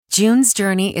June's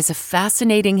Journey is a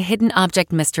fascinating hidden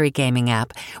object mystery gaming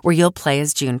app where you'll play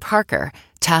as June Parker,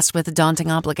 tasked with a daunting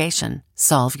obligation: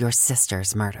 solve your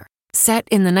sister's murder. Set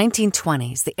in the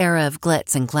 1920s, the era of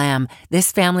glitz and glam,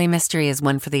 this family mystery is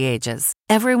one for the ages.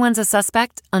 Everyone's a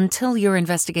suspect until your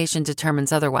investigation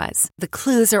determines otherwise. The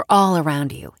clues are all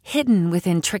around you, hidden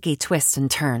within tricky twists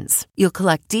and turns. You'll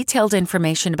collect detailed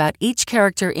information about each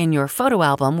character in your photo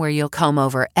album where you'll comb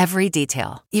over every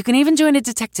detail. You can even join a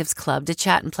detectives club to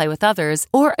chat and play with others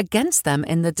or against them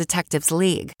in the Detectives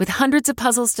League. With hundreds of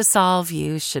puzzles to solve,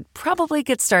 you should probably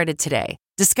get started today.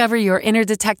 Discover your inner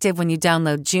detective when you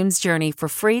download June's Journey for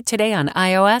free today on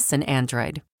iOS and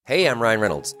Android. Hey, I'm Ryan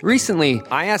Reynolds. Recently,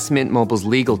 I asked Mint Mobile's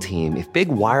legal team if big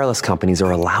wireless companies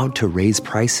are allowed to raise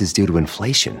prices due to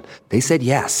inflation. They said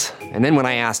yes. And then when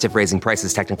I asked if raising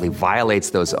prices technically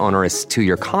violates those onerous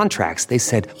 2-year contracts, they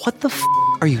said, "What the f***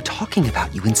 are you talking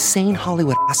about, you insane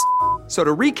Hollywood ass?" So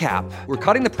to recap, we're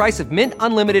cutting the price of Mint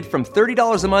Unlimited from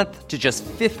 $30 a month to just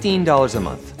 $15 a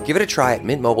month. Give it a try at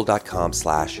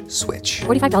mintmobile.com/switch.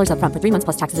 $45 up front for 3 months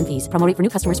plus taxes and fees. Promo rate for new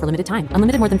customers for limited time.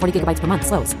 Unlimited more than 40 gigabytes per month.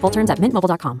 Slows full terms at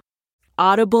mintmobile.com.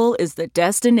 Audible is the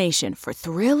destination for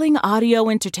thrilling audio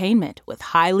entertainment with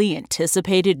highly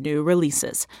anticipated new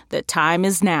releases. The time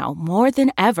is now more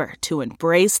than ever to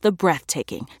embrace the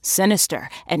breathtaking, sinister,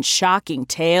 and shocking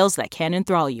tales that can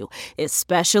enthrall you,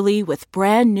 especially with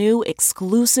brand new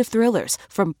exclusive thrillers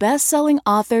from best-selling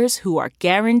authors who are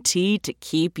guaranteed to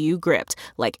keep you gripped,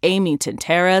 like Amy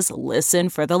Tintera's Listen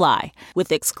for the Lie.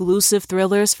 With exclusive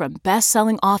thrillers from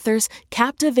best-selling authors,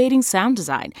 captivating sound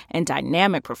design, and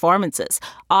dynamic performances,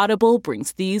 Audible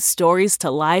brings these stories to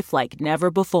life like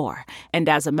never before. And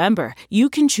as a member, you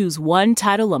can choose one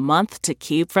title a month to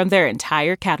keep from their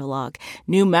entire catalog.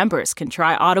 New members can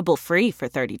try Audible free for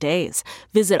 30 days.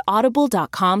 Visit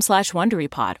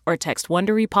audible.com/WonderyPod or text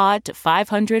WonderyPod to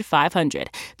 500-500.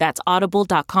 That's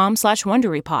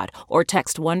audible.com/WonderyPod or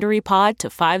text WonderyPod to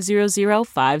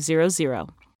 500-500.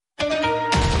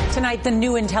 Tonight, the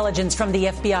new intelligence from the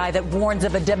FBI that warns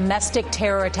of a domestic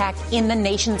terror attack in the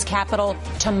nation's capital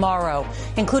tomorrow,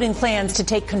 including plans to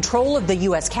take control of the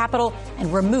U.S. Capitol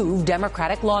and remove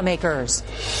Democratic lawmakers.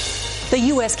 The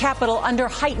U.S. Capitol under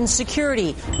heightened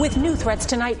security, with new threats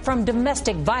tonight from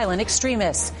domestic violent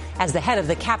extremists. As the head of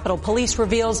the Capitol Police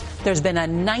reveals, there's been a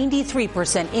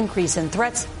 93% increase in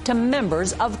threats to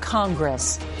members of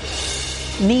Congress.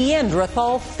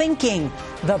 Neanderthal thinking.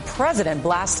 The president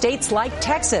blasts states like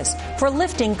Texas for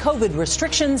lifting COVID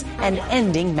restrictions and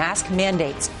ending mask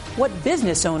mandates. What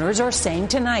business owners are saying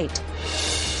tonight.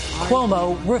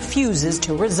 Cuomo refuses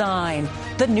to resign.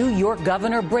 The New York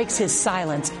governor breaks his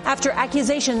silence after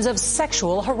accusations of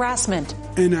sexual harassment.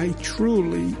 And I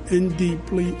truly and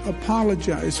deeply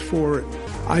apologize for it.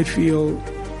 I feel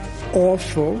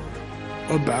awful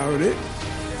about it.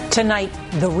 Tonight,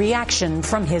 the reaction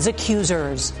from his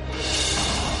accusers.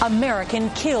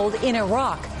 American killed in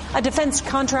Iraq. A defense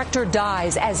contractor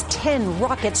dies as 10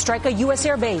 rockets strike a U.S.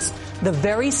 air base, the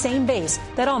very same base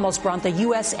that almost brought the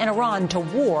U.S. and Iran to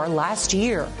war last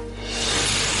year.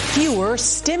 Fewer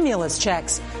stimulus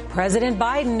checks. President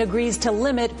Biden agrees to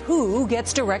limit who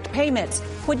gets direct payments.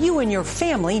 What you and your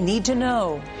family need to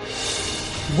know.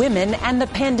 Women and the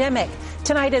pandemic.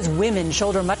 Tonight, as women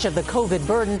shoulder much of the COVID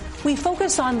burden, we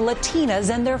focus on Latinas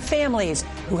and their families,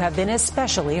 who have been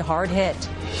especially hard hit.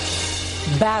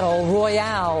 Battle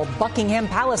Royale. Buckingham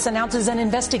Palace announces an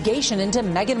investigation into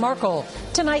Meghan Markle.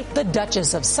 Tonight, the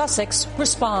Duchess of Sussex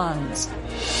responds.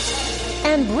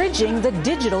 And bridging the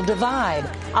digital divide.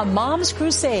 A mom's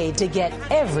crusade to get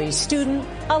every student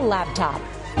a laptop.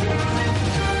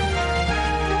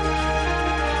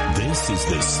 This is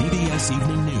the CBS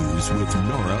Evening News with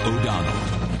Norah O'Donnell,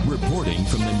 reporting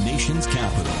from the nation's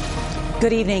capital.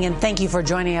 Good evening, and thank you for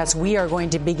joining us. We are going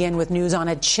to begin with news on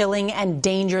a chilling and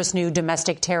dangerous new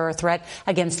domestic terror threat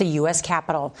against the U.S.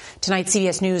 Capitol. Tonight,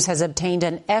 CBS News has obtained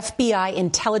an FBI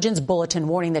intelligence bulletin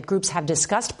warning that groups have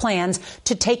discussed plans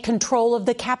to take control of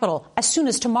the Capitol as soon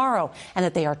as tomorrow, and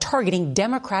that they are targeting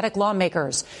Democratic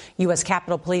lawmakers. U.S.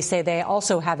 Capitol Police say they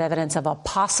also have evidence of a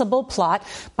possible plot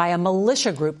by a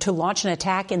militia group to launch an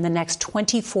attack in the next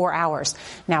 24 hours.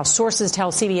 Now, sources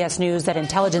tell CBS News that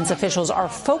intelligence officials are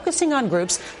focusing on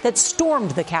groups that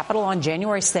stormed the Capitol on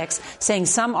January 6th, saying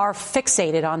some are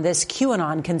fixated on this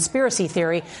QAnon conspiracy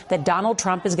theory that Donald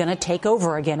Trump is going to take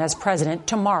over again as president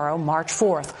tomorrow, March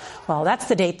 4th. Well, that's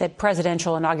the date that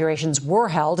presidential inaugurations were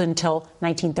held until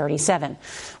 1937.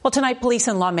 Well, tonight, police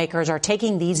and lawmakers are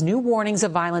taking these new warnings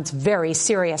of violence very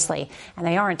seriously, and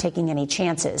they aren't taking any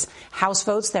chances. House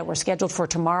votes that were scheduled for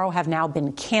tomorrow have now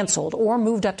been canceled or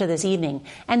moved up to this evening,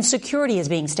 and security is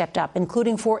being stepped up,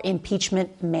 including for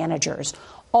impeachment managers.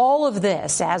 All of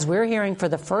this as we're hearing for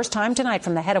the first time tonight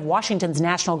from the head of Washington's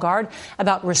National Guard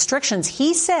about restrictions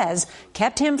he says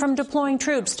kept him from deploying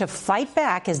troops to fight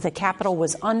back as the Capitol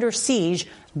was under siege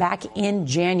back in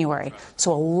January.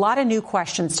 So a lot of new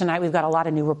questions tonight. We've got a lot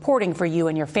of new reporting for you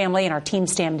and your family, and our team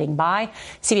standing by.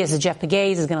 CBS's Jeff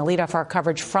Pegues is going to lead off our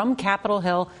coverage from Capitol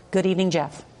Hill. Good evening,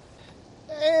 Jeff.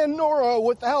 And Nora,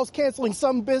 with the House canceling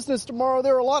some business tomorrow,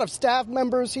 there are a lot of staff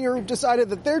members here who've decided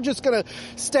that they're just going to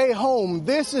stay home.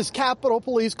 This is Capitol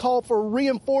Police call for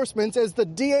reinforcements as the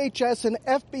DHS and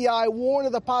FBI warn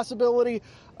of the possibility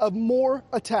of more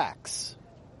attacks.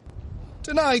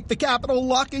 Tonight, the Capitol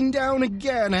locking down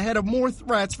again ahead of more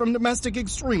threats from domestic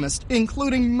extremists,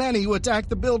 including many who attacked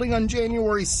the building on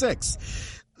January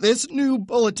 6th. This new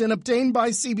bulletin obtained by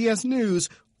CBS News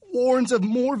warns of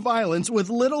more violence with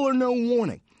little or no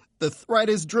warning. The threat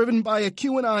is driven by a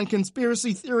QAnon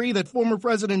conspiracy theory that former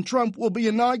President Trump will be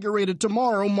inaugurated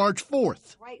tomorrow, March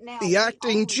 4th. The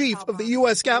acting chief of the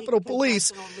U.S. Capitol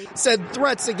Police said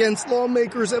threats against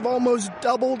lawmakers have almost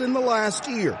doubled in the last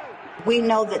year. We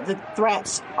know that the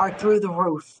threats are through the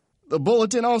roof. The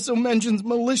bulletin also mentions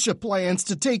militia plans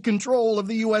to take control of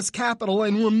the U.S. Capitol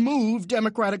and remove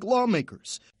Democratic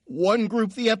lawmakers. One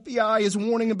group the FBI is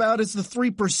warning about is the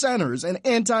Three Percenters, an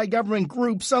anti-government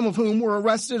group, some of whom were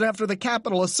arrested after the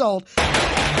Capitol assault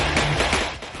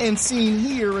and seen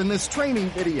here in this training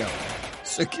video.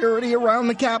 Security around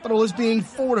the Capitol is being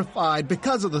fortified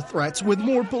because of the threats, with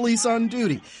more police on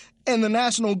duty, and the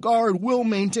National Guard will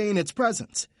maintain its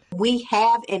presence. We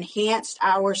have enhanced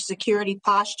our security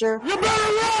posture. You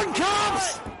better run,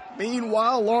 cops!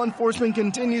 Meanwhile, law enforcement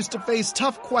continues to face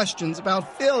tough questions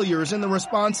about failures in the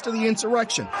response to the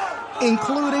insurrection,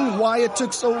 including why it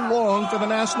took so long for the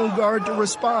National Guard to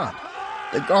respond.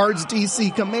 The Guard's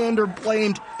D.C. commander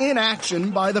blamed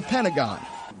inaction by the Pentagon.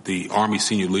 The Army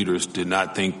senior leaders did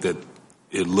not think that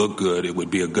it looked good, it would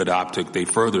be a good optic. They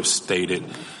further stated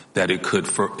that it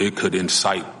could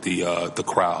incite the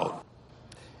crowd.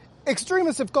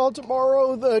 Extremists have called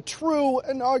tomorrow the true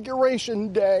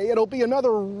inauguration day. It'll be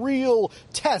another real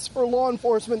test for law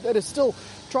enforcement that is still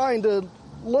trying to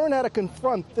learn how to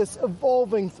confront this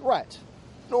evolving threat.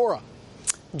 Nora.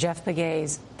 Jeff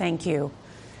Pegues, thank you.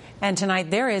 And tonight,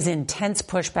 there is intense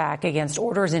pushback against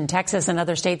orders in Texas and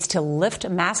other states to lift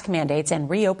mask mandates and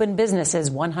reopen businesses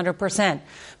 100%.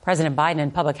 President Biden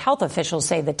and public health officials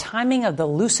say the timing of the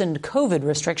loosened COVID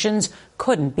restrictions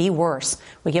couldn't be worse.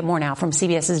 We get more now from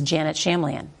CBS's Janet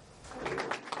Shamlian.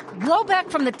 Blowback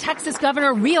from the Texas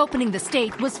governor reopening the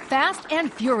state was fast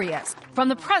and furious. From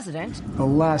the president, The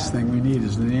last thing we need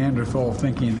is Neanderthal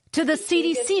thinking. To the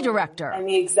CDC director. And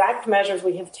the exact measures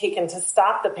we have taken to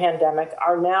stop the pandemic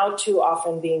are now too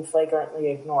often being flagrantly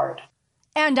ignored.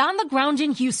 And on the ground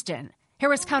in Houston,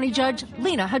 Harris County Judge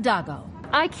Lina Hidalgo.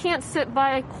 I can't sit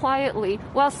by quietly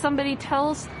while somebody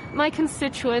tells my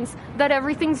constituents that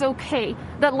everything's okay,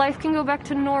 that life can go back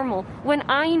to normal, when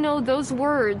I know those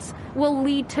words will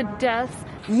lead to death.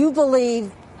 You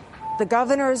believe the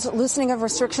governor's loosening of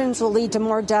restrictions will lead to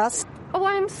more deaths? Oh,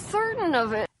 I'm certain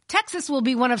of it. Texas will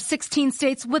be one of 16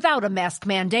 states without a mask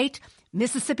mandate.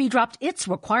 Mississippi dropped its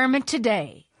requirement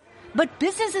today. But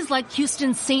businesses like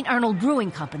Houston's St. Arnold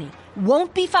Brewing Company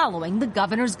won't be following the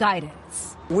governor's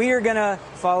guidance. We are going to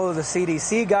follow the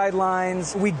CDC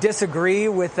guidelines. We disagree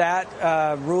with that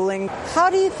ruling. How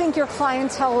do you think your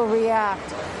clientele will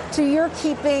react to your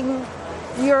keeping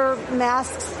your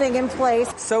masks thing in place?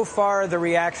 So far, the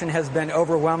reaction has been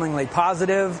overwhelmingly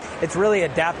positive. It's really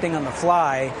adapting on the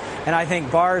fly. And I think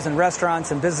bars and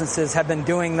restaurants and businesses have been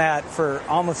doing that for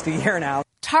almost a year now.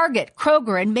 Target,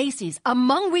 Kroger, and Macy's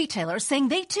among retailers saying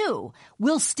they, too,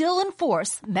 will still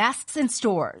enforce masks in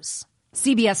stores.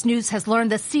 CBS News has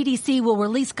learned the CDC will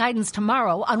release guidance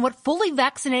tomorrow on what fully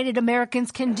vaccinated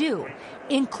Americans can do,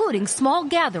 including small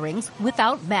gatherings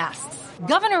without masks.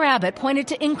 Governor Abbott pointed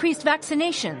to increased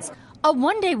vaccinations, a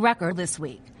one-day record this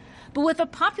week. But with a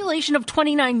population of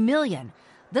 29 million,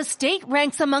 the state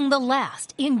ranks among the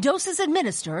last in doses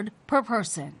administered per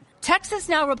person. Texas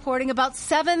now reporting about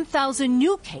 7,000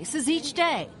 new cases each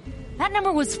day. That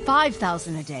number was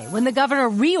 5,000 a day when the governor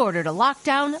reordered a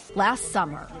lockdown last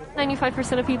summer.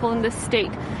 95% of people in this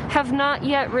state have not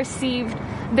yet received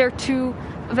their 2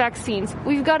 vaccines.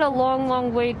 We've got a long,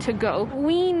 long way to go.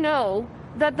 We know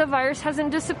that the virus hasn't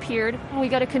disappeared, and we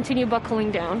got to continue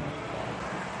buckling down.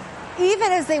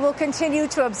 Even as they will continue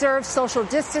to observe social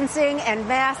distancing and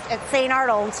masks at St.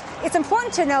 Arnold's, it's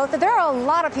important to note that there are a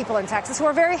lot of people in Texas who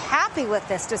are very happy with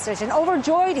this decision,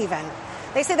 overjoyed even.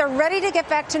 They say they're ready to get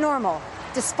back to normal,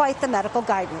 despite the medical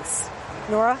guidance.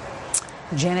 Nora?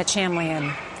 Janet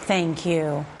Shamlian, thank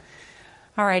you.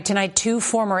 All right, tonight, 2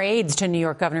 former aides to New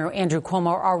York Governor Andrew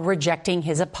Cuomo are rejecting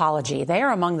his apology. They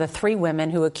are among the 3 women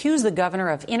who accuse the governor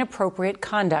of inappropriate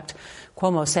conduct.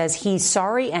 Cuomo says he's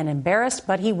sorry and embarrassed,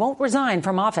 but he won't resign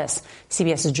from office.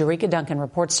 CBS's Jerika Duncan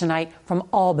reports tonight from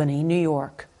Albany, New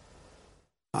York.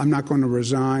 I'm not going to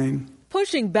resign.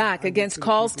 Pushing back against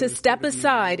calls to step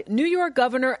aside, New York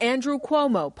Governor Andrew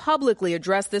Cuomo publicly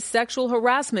addressed the sexual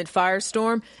harassment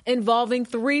firestorm involving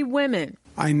 3 women.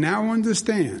 I now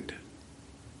understand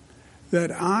that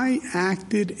I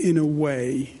acted in a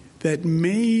way that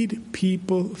made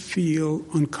people feel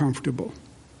uncomfortable.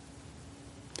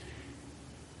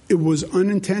 It was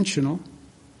unintentional,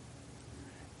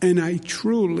 and I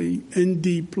truly and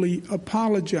deeply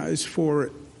apologize for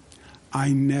it.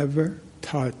 I never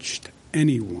touched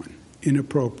anyone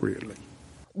inappropriately.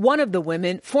 One of the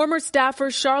women, former staffer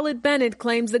Charlotte Bennett,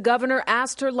 claims the governor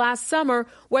asked her last summer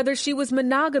whether she was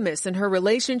monogamous in her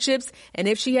relationships and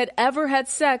if she had ever had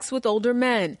sex with older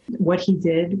men. What he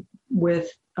did with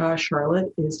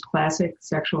Charlotte is classic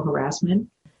sexual harassment.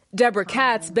 Deborah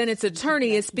Katz, Bennett's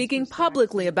attorney, is speaking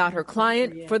publicly about her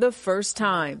client for the first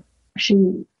time.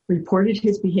 She reported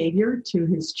his behavior to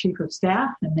his chief of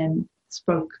staff and then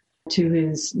spoke to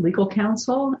his legal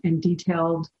counsel and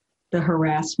detailed the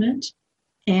harassment.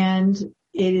 And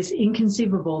it is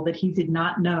inconceivable that he did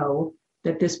not know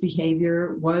that this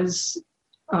behavior was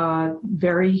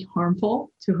very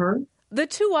harmful to her. The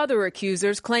 2 other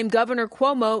accusers claim Governor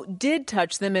Cuomo did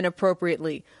touch them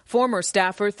inappropriately. Former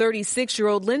staffer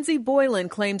 36-year-old Lindsay Boylan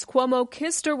claims Cuomo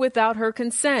kissed her without her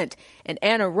consent. And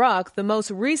Anna Ruck, the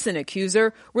most recent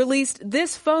accuser, released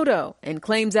this photo and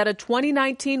claims at a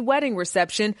 2019 wedding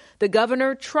reception, the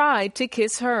governor tried to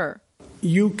kiss her.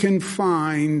 You can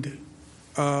find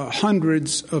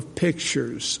hundreds of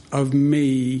pictures of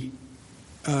me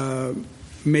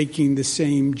making the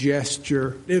same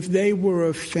gesture. If they were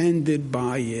offended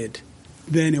by it,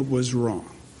 then it was wrong.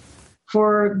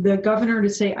 For the governor to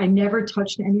say, I never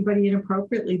touched anybody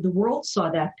inappropriately, the world saw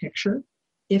that picture.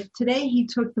 If today he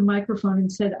took the microphone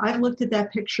and said, I've looked at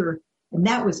that picture and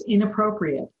that was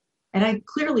inappropriate, and I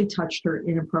clearly touched her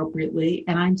inappropriately,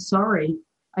 and I'm sorry,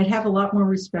 I'd have a lot more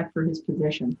respect for his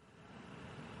position.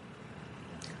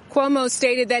 Cuomo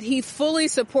stated that he fully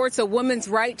supports a woman's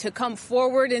right to come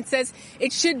forward and says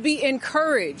it should be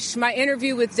encouraged. My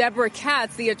interview with Deborah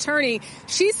Katz, the attorney,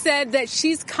 she said that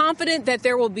she's confident that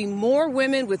there will be more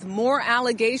women with more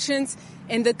allegations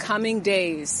in the coming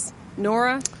days.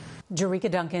 Nora? Jerika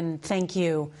Duncan, thank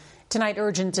you. Tonight,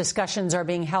 urgent discussions are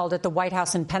being held at the White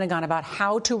House and Pentagon about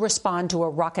how to respond to a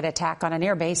rocket attack on an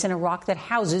airbase in Iraq that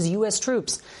houses U.S.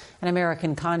 troops. An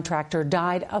American contractor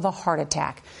died of a heart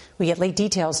attack. We get late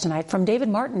details tonight from David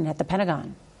Martin at the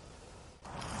Pentagon.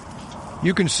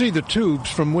 You can see the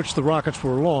tubes from which the rockets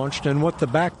were launched and what the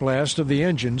backblast of the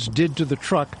engines did to the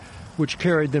truck which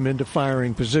carried them into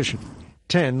firing position.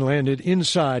 10 landed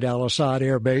inside Al-Assad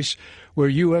Air Base, where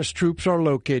U.S. troops are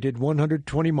located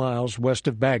 120 miles west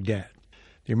of Baghdad.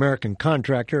 The American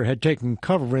contractor had taken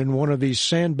cover in one of these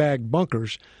sandbag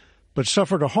bunkers, but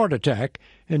suffered a heart attack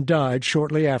and died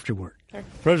shortly afterward.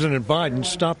 President Biden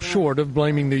stopped short of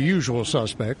blaming the usual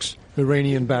suspects,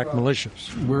 Iranian-backed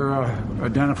militias. We're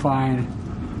identifying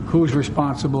who's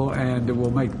responsible, and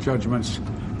we'll make judgments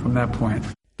from that point.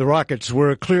 The rockets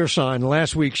were a clear sign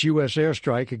last week's U.S.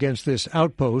 airstrike against this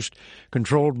outpost,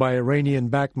 controlled by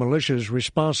Iranian-backed militias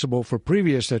responsible for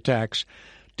previous attacks,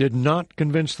 did not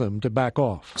convince them to back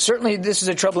off. Certainly this is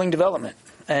a troubling development,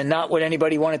 and not what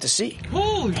anybody wanted to see.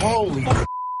 Holy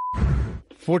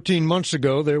 14 months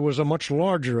ago, there was a much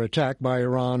larger attack by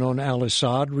Iran on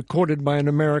al-Assad, recorded by an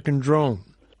American drone.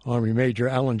 Army Major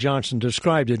Alan Johnson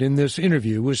described it in this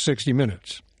interview with 60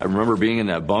 Minutes. I remember being in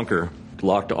that bunker,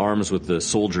 locked arms with the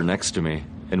soldier next to me,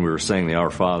 and we were saying the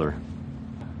Our Father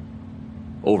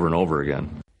over and over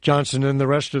again. Johnson and the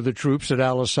rest of the troops at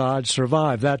al-Assad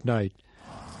survived that night,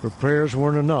 but prayers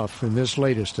weren't enough in this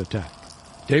latest attack.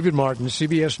 David Martin,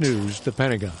 CBS News, the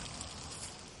Pentagon.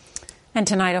 And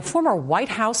tonight, a former White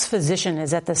House physician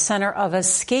is at the center of a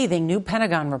scathing new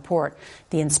Pentagon report.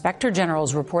 The Inspector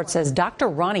General's report says Dr.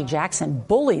 Ronnie Jackson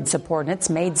bullied subordinates,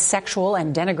 made sexual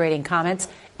and denigrating comments,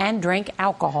 and drank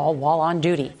alcohol while on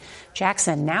duty.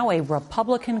 Jackson, now a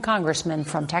Republican congressman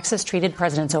from Texas, treated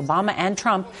Presidents Obama and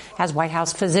Trump as White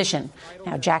House physician.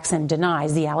 Now, Jackson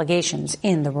denies the allegations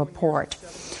in the report.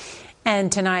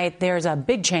 And tonight, there's a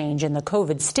big change in the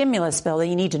COVID stimulus bill that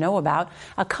you need to know about.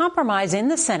 A compromise in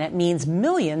the Senate means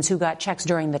millions who got checks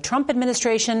during the Trump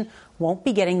administration won't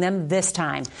be getting them this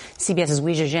time. CBS's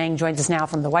Weijia Zhang joins us now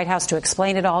from the White House to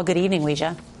explain it all. Good evening,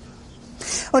 Weijia.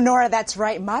 Well, Nora, that's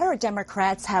right. Moderate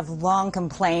Democrats have long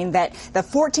complained that the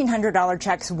 $1,400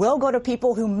 checks will go to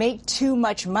people who make too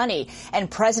much money. And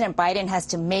President Biden has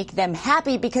to make them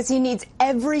happy because he needs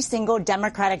every single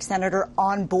Democratic senator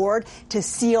on board to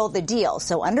seal the deal.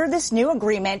 So under this new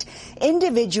agreement,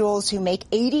 individuals who make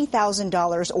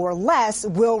 $80,000 or less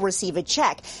will receive a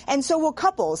check. And so will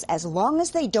couples, as long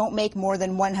as they don't make more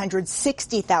than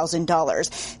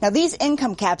 $160,000. Now, these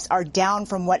income caps are down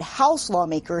from what House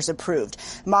lawmakers approved.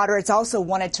 Moderates also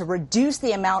wanted to reduce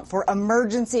the amount for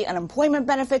emergency unemployment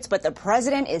benefits, but the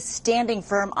president is standing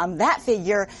firm on that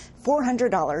figure,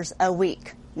 $400 a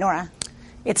week. Nora.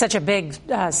 It's such a big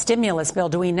stimulus bill.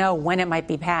 Do we know when it might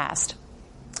be passed?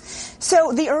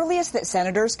 So the earliest that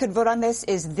senators could vote on this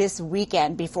is this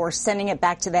weekend before sending it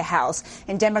back to the House.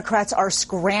 And Democrats are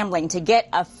scrambling to get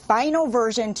a final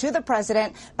version to the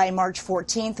president by March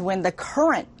 14th when the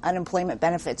current unemployment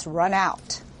benefits run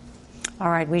out. All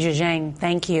right, Weijia Zhang,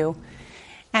 thank you.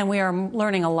 And we are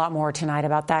learning a lot more tonight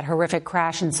about that horrific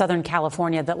crash in Southern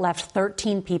California that left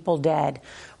 13 people dead.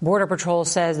 Border Patrol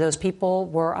says those people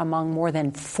were among more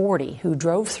than 40 who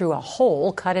drove through a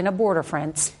hole cut in a border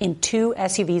fence in 2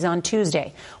 SUVs on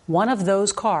Tuesday. One of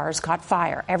those cars caught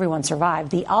fire. Everyone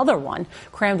survived. The other one,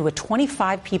 crammed with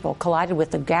 25 people, collided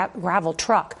with the gravel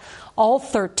truck. All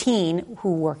 13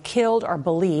 who were killed are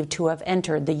believed to have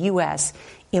entered the U.S.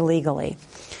 illegally.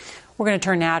 We're going to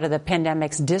turn now to the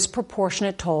pandemic's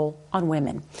disproportionate toll on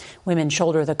women. Women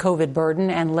shoulder the COVID burden,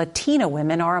 and Latina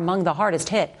women are among the hardest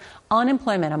hit.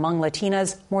 Unemployment among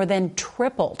Latinas more than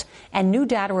tripled, and new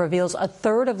data reveals a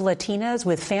third of Latinas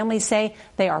with families say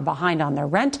they are behind on their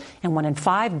rent, and 1 in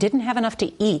 5 didn't have enough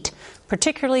to eat.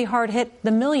 Particularly hard hit the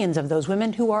millions of those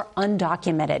women who are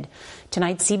undocumented.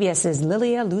 Tonight, CBS's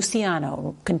Lilia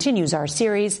Luciano continues our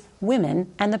series,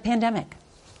 Women and the Pandemic.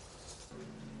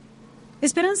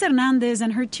 Esperanza Hernandez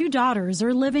and her 2 daughters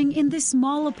are living in this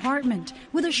small apartment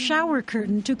with a shower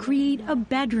curtain to create a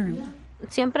bedroom.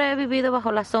 Siempre he vivido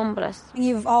bajo las sombras.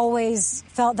 You've always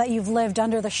felt that you've lived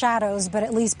under the shadows, but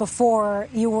at least before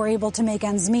you were able to make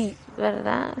ends meet.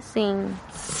 ¿Verdad? Sí.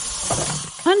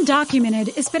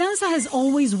 Undocumented, Esperanza has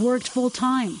always worked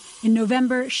full-time. In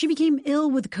November, she became ill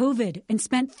with COVID and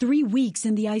spent 3 weeks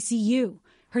in the ICU.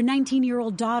 Her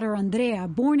 19-year-old daughter, Andrea,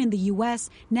 born in the U.S.,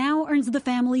 now earns the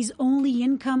family's only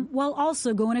income while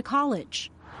also going to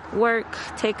college. Work,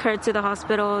 take her to the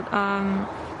hospital,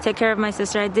 take care of my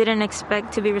sister. I didn't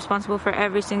expect to be responsible for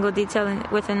every single detail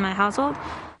within my household.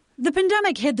 The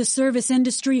pandemic hit the service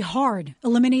industry hard,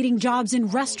 eliminating jobs in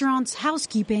restaurants,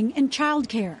 housekeeping, and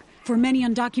childcare. For many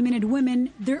undocumented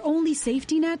women, their only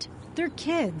safety net, their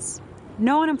kids.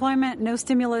 No unemployment, no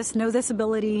stimulus, no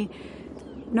disability.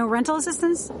 No rental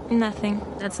assistance? Nothing.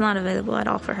 That's not available at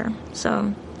all for her.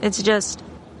 So it's just,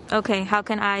 okay, how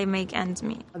can I make ends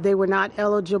meet? They were not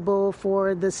eligible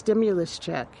for the stimulus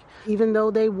check, even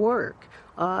though they work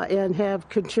and have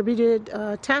contributed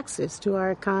taxes to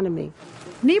our economy.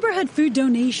 Neighborhood food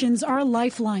donations are a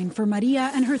lifeline for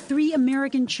Maria and her 3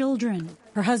 American children.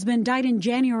 Her husband died in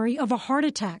January of a heart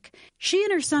attack. She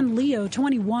and her son Leo,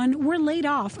 21, were laid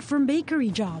off from bakery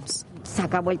jobs. Se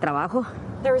acabó el trabajo.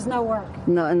 There is no work.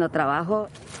 No trabajo.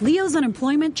 Leo's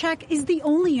unemployment check is the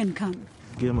only income.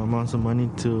 Give my mom some money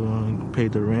to pay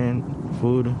the rent,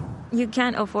 food. You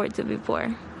can't afford to be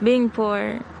poor. Being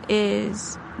poor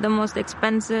is the most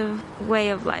expensive way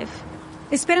of life.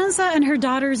 Esperanza and her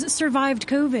daughters survived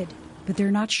COVID, but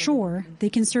they're not sure they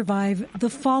can survive the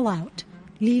fallout.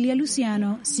 Lilia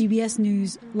Luciano, CBS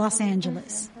News, Los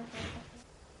Angeles.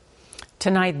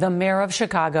 Tonight, the mayor of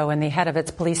Chicago and the head of its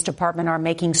police department are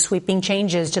making sweeping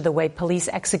changes to the way police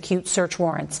execute search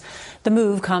warrants. The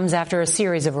move comes after a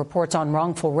series of reports on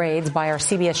wrongful raids by our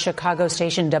CBS Chicago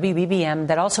station WBBM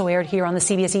that also aired here on the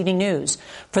CBS Evening News.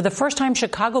 For the first time,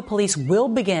 Chicago police will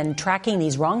begin tracking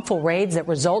these wrongful raids that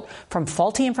result from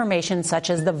faulty information, such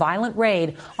as the violent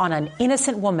raid on an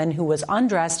innocent woman who was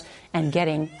undressed and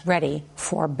getting ready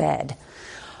for bed.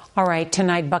 All right,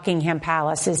 tonight Buckingham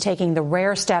Palace is taking the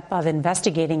rare step of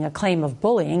investigating a claim of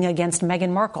bullying against Meghan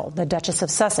Markle, the Duchess of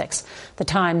Sussex. The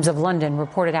Times of London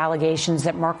reported allegations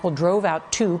that Markle drove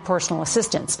out 2 personal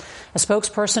assistants. A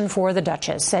spokesperson for the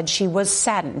Duchess said she was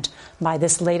saddened by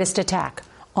this latest attack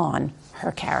on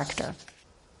her character.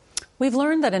 We've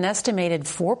learned that an estimated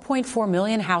 4.4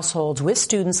 million households with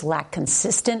students lack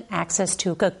consistent access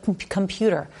to a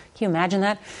computer. Can you imagine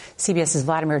that? CBS's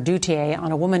Vladimir Duthier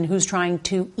on a woman who's trying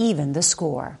to even the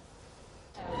score.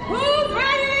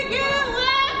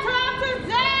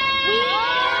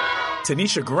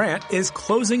 Tanisha Grant is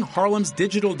closing Harlem's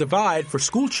digital divide for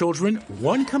school children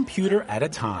 1 computer at a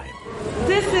time.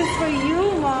 This is for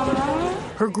you, Mama.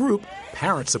 Her group,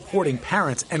 Parents Supporting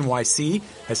Parents NYC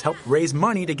has helped raise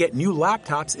money to get new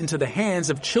laptops into the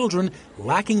hands of children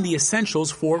lacking the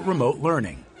essentials for remote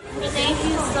learning. Thank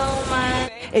you so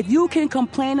much. If you can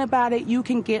complain about it, you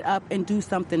can get up and do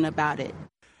something about it.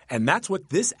 And that's what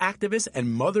this activist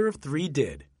and mother of three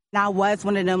did. I was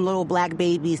one of them little black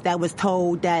babies that was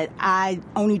told that I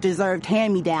only deserved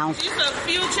hand-me-downs. She's a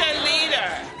future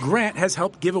leader. Grant has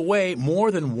helped give away more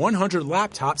than 100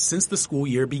 laptops since the school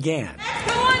year began.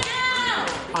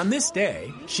 On this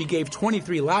day, she gave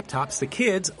 23 laptops to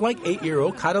kids like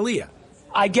 8-year-old Catalia.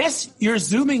 I guess you're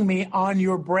Zooming me on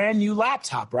your brand new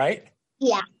laptop, right?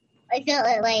 Yeah. I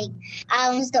felt like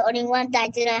I was the only one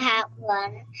that didn't have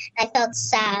one. I felt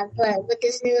sad, but with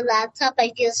this new laptop,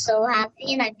 I feel so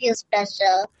happy and I feel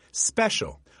special.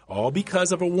 Special, all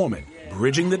because of a woman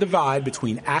bridging the divide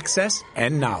between access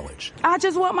and knowledge. I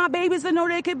just want my babies to know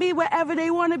they could be wherever they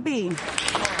want to be.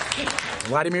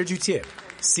 Vladimir Jutiev,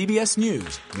 CBS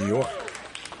News, New York.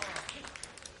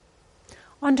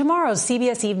 On tomorrow's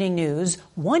CBS Evening News,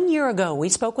 1 year ago, we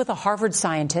spoke with a Harvard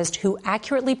scientist who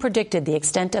accurately predicted the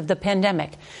extent of the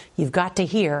pandemic. You've got to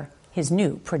hear his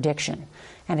new prediction.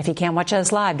 And if you can't watch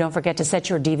us live, don't forget to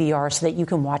set your DVR so that you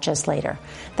can watch us later.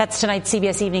 That's tonight's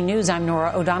CBS Evening News. I'm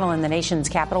Norah O'Donnell in the nation's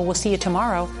capital. We'll see you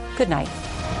tomorrow. Good night.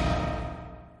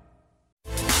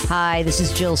 Hi, this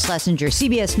is Jill Schlesinger,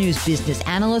 CBS News business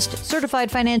analyst,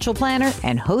 certified financial planner,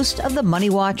 and host of the Money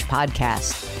Watch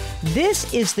podcast.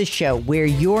 This is the show where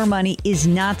your money is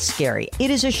not scary. It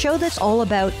is a show that's all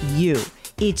about you.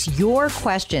 It's your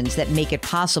questions that make it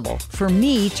possible for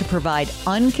me to provide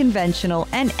unconventional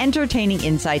and entertaining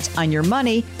insights on your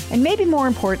money, and maybe more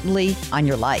importantly, on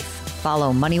your life.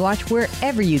 Follow Money Watch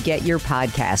wherever you get your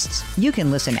podcasts. You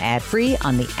can listen ad-free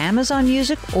on the Amazon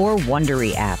Music or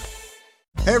Wondery app.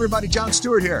 Hey everybody, Jon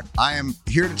Stewart here. I am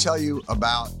here to tell you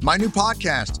about my new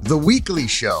podcast, The Weekly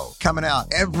Show, coming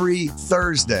out every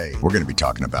Thursday. We're going to be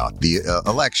talking about the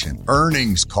election,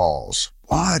 earnings calls.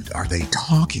 What are they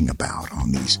talking about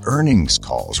on these earnings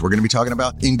calls? We're going to be talking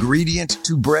about ingredient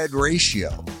to bread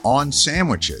ratio on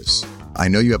sandwiches. I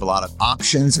know you have a lot of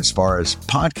options as far as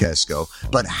podcasts go,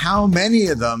 but how many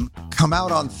of them come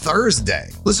out on Thursday?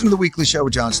 Listen to The Weekly Show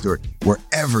with Jon Stewart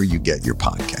wherever you get your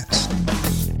podcasts.